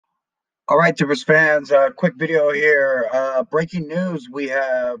All right, Timbers fans, quick video here. Breaking news, we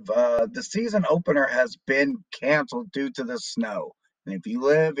have the season opener has been canceled due to the snow. And if you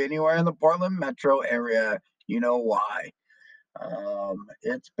live anywhere in the Portland metro area, you know why.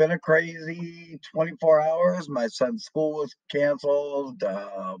 It's been a crazy 24 hours. My son's school was canceled.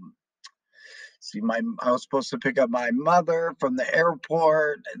 I was supposed to pick up my mother from the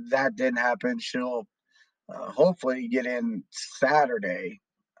airport. That didn't happen. She'll hopefully get in Saturday.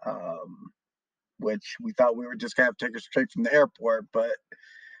 Which we thought we were just gonna have to take her straight from the airport, but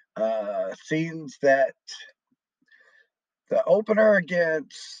seems that the opener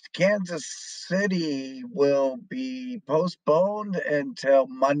against Kansas City will be postponed until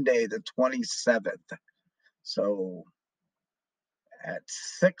Monday, the 27th. So at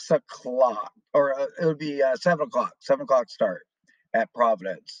 6 o'clock, or it would be 7 o'clock, 7 o'clock start at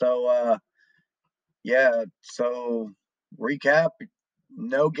Providence. So yeah, so recap,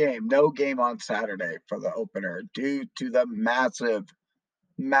 no game on Saturday for the opener due to the massive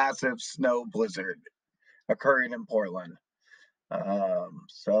snow blizzard occurring in Portland.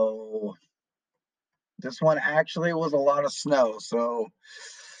 So this one actually was a lot of snow. So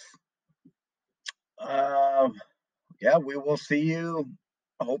yeah, we will see you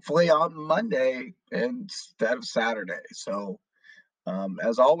hopefully on Monday instead of Saturday. So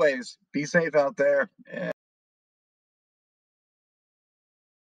as always, be safe out there. And